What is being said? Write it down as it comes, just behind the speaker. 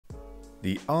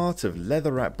The Art of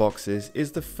Leather Wrap Boxes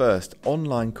is the first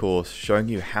online course showing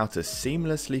you how to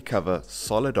seamlessly cover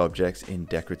solid objects in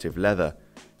decorative leather,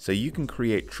 so you can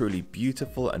create truly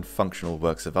beautiful and functional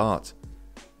works of art.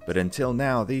 But until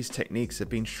now, these techniques have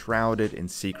been shrouded in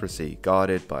secrecy,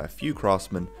 guarded by a few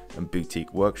craftsmen and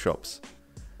boutique workshops.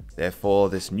 Therefore,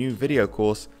 this new video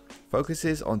course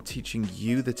focuses on teaching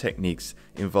you the techniques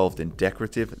involved in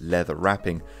decorative leather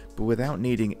wrapping, but without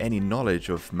needing any knowledge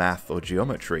of math or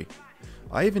geometry.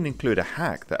 I even include a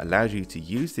hack that allows you to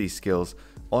use these skills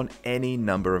on any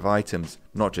number of items,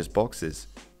 not just boxes,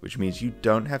 which means you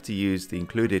don't have to use the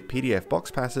included PDF box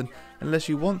pattern unless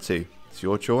you want to. It's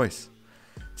your choice.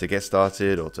 To get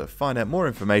started or to find out more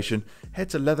information, head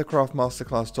to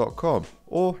leathercraftmasterclass.com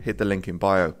or hit the link in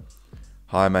bio.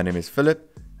 Hi, my name is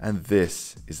Philip, and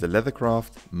this is the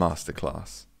Leathercraft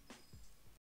Masterclass.